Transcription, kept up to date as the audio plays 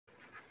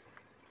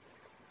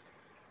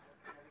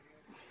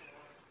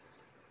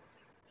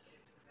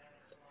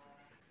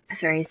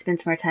sorry, he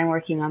spends more time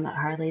working on that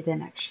Harley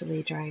than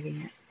actually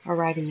driving it. Or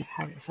riding it,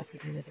 how the fuck you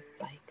do with a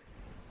bike.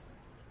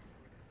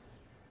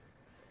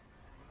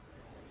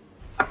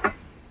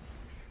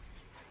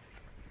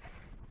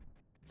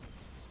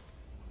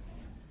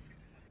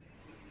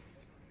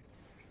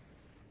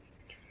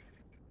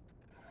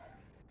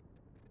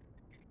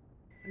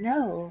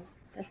 No,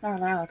 that's not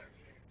allowed.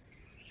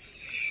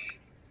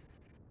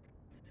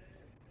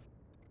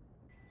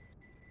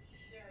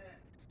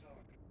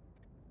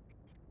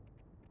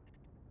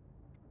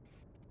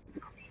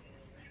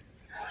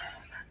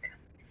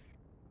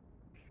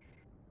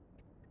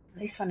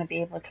 I just want to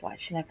be able to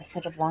watch an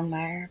episode of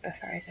Longmire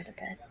before I go to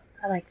bed.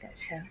 I like that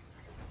show.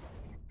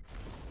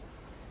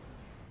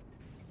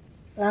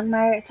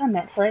 Longmire, it's on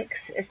Netflix.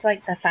 It's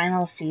like the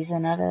final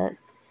season of it.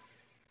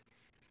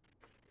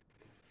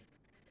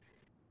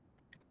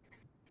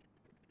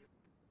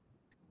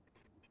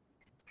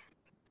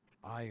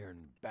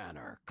 Iron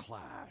Banner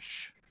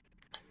Clash.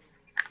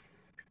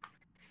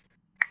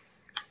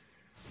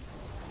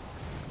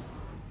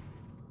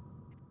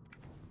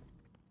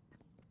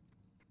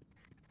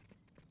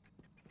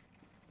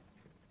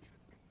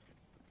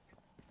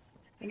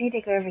 We need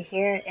to go over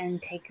here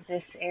and take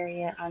this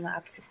area on the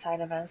opposite side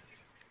of us.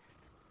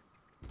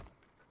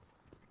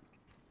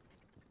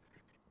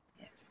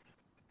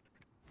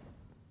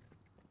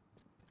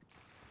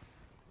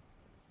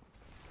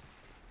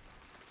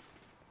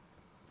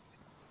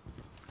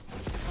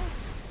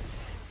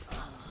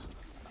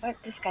 What?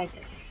 This guy just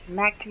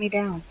smacked me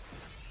down.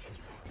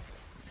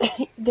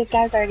 The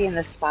guy's already in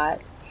the spot.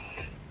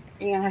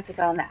 You're gonna have to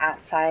go on the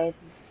outside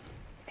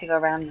to go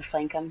around and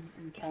flank him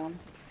and kill him.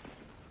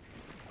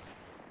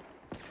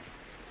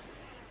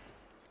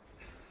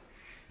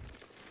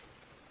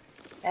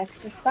 That's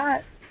the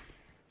spot.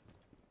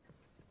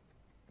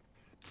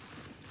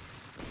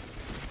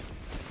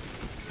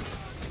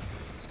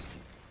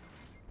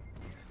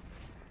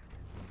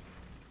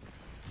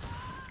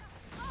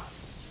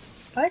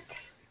 What?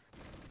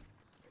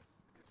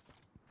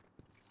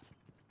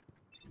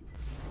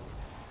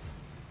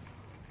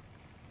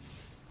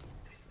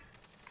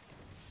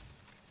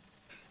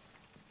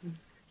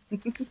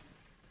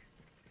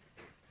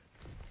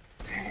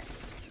 Alright.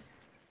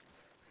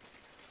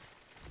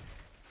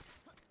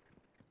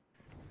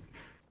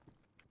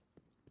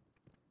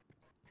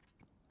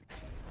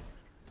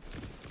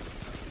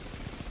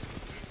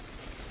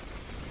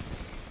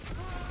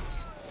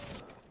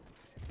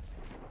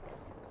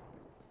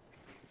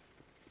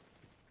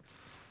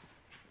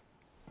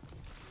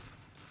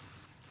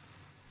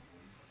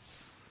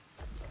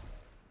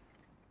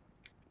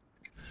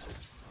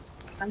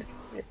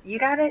 You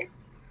got it?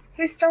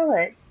 Who stole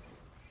it?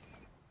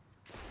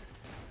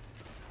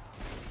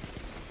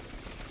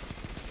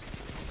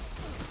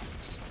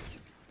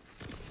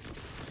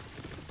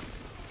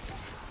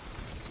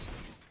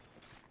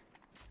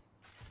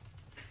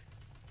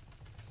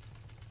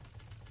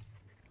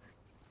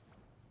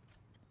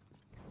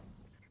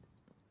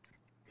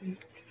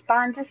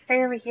 Spawn, just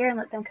stay over here and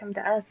let them come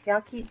to us.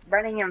 Y'all keep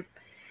running and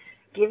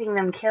giving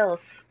them kills.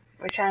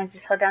 We're trying to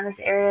just hold down this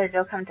area.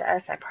 They'll come to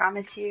us. I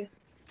promise you.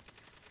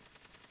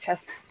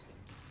 Trust me.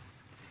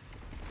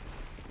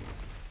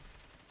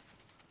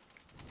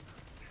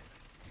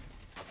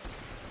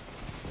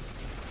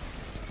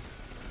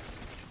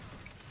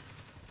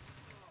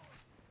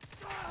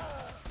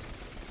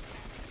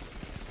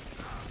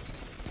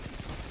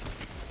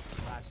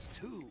 That's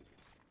two.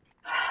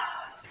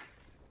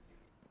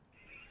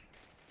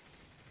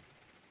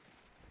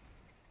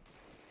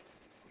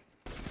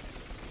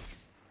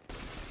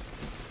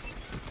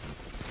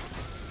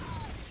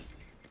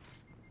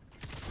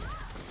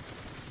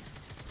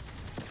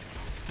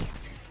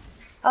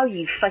 Oh,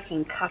 you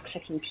fucking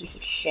cocksucking piece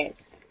of shit.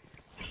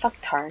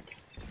 Fucktard.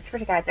 I swear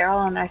to God, they're all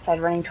on our side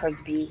running towards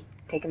B,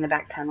 taking the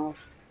back tunnels.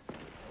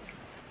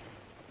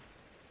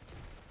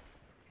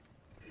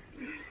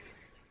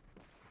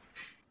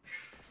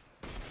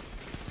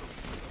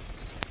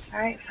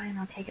 Alright, fine,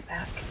 I'll take it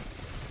back.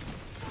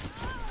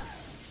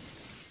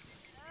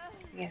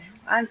 Yeah,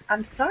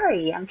 I'm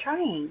sorry, I'm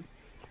trying.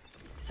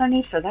 No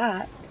need for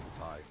that.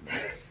 5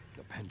 minutes.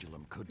 The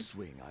pendulum could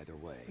swing either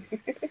way.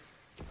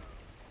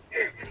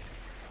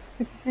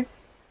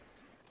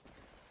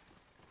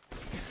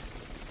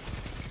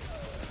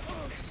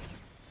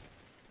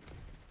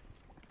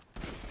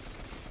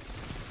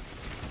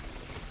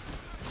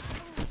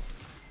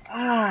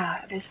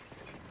 Ah, this...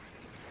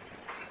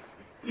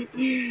 Alright,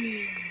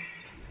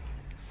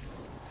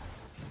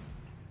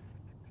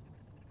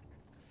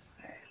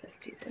 let's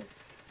do this.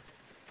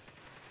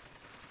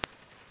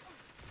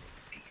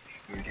 Be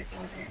smart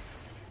about it.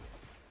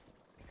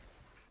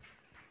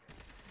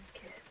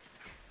 Okay.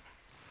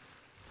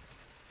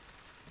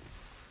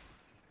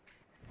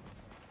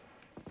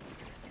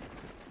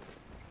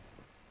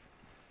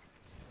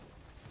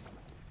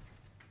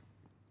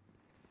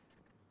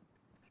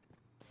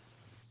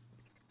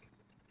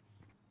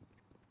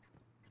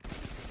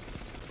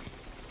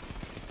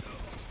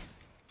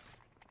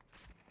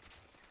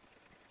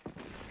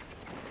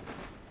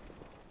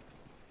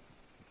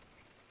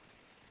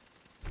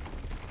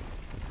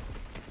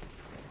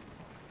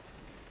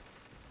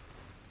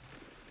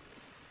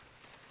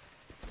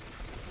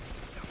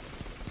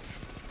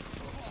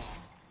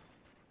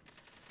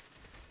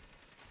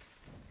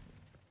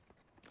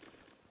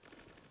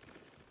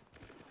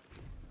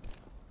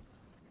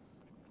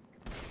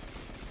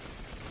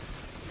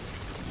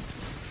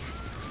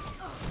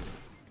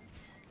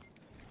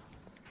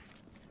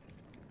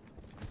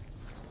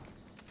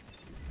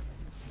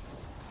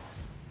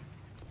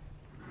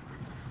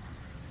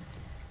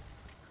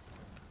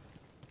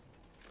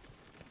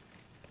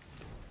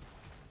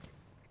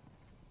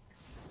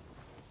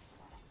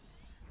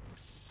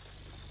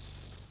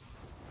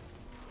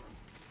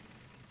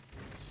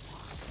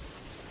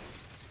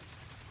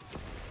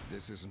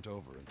 This isn't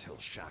over until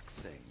Shaq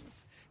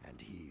sings, and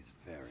he's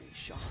very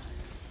shy.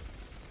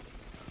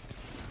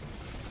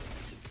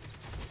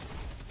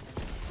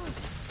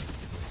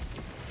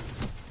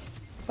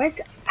 What?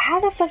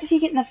 How the fuck is he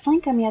getting a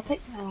flank on me? I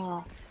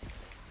thought,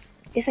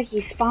 it's like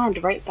he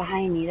spawned right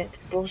behind me. That's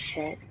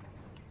bullshit.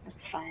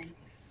 That's fine.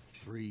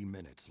 3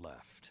 minutes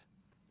left.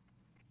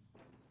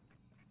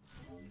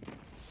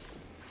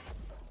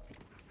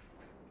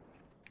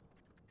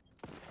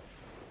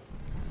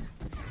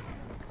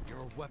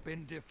 Your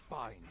weapon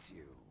defines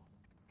you.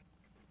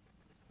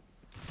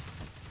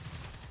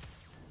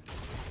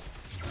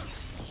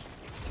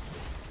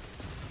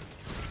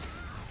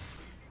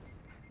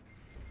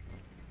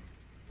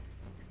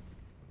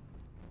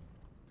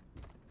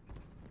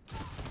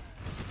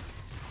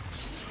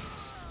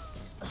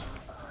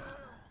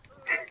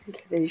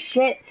 The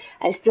shit,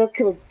 I still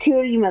killed 2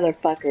 of you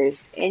motherfuckers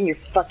and your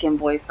fucking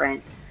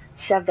boyfriend.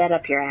 Shove that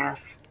up your ass.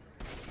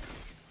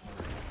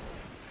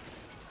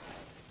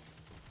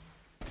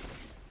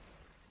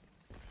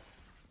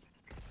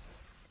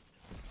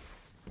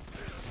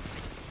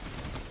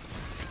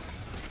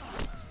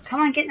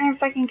 Come on, get in there and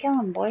fucking kill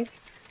him, boys.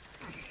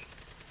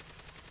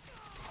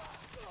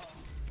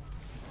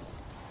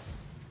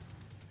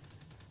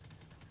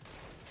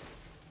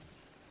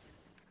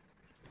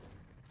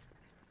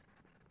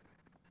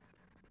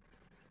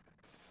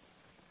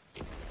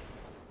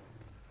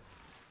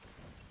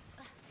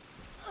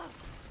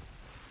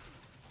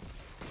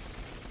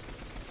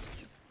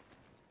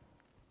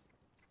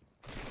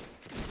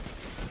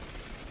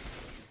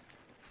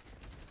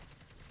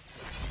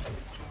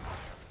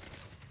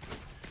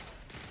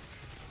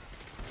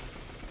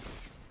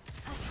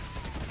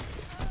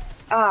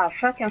 Ah,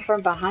 fucking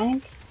from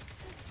behind?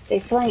 They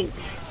flanked.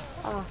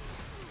 Ah.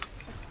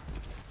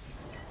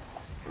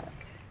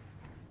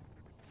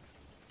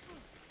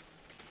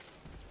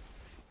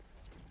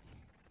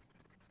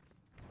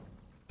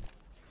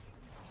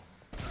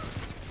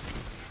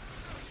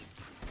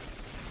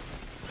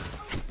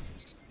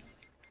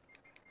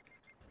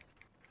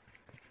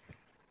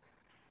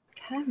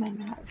 How am I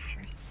not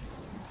first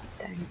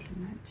dying too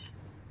much?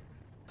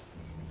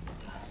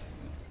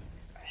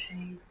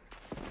 Shame.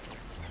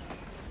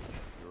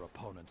 Your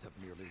opponents have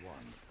nearly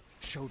won.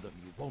 Show them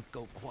you won't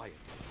go quiet.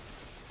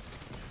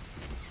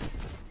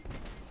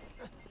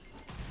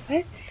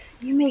 What?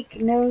 You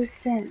make no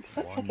sense.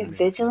 What 1 fucking minute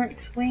vigilant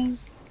remaining.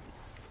 swing?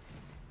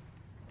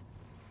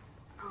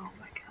 Oh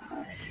my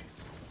gosh.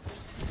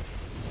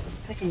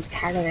 Fucking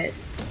tired of it.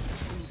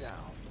 2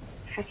 down.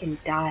 Fucking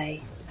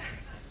die.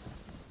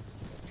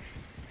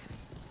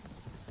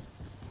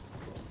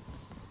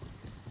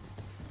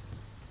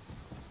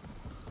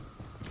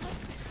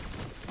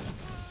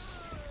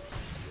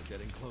 You're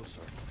getting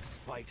closer.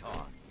 Fight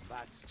on.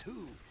 That's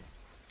 2.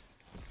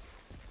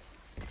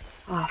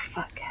 Oh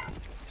fuck.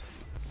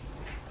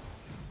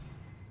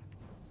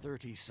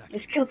 30 seconds.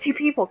 Let's kill 2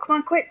 people. Come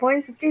on, quick,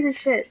 boys. Let's do this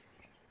shit.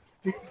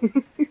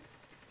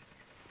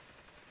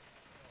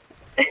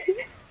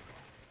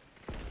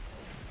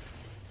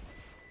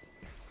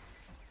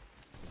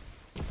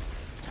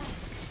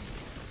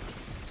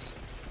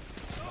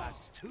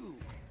 That's 2.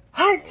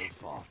 What? Well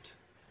fought.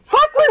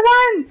 Fuck, we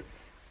won!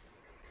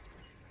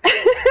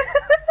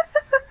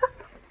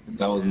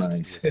 That was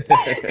nice.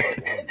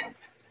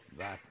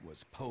 That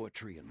was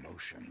poetry in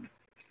motion.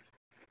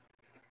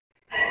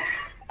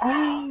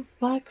 Oh,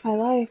 fuck my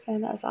life,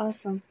 man. That was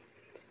awesome.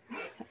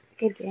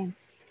 Good game.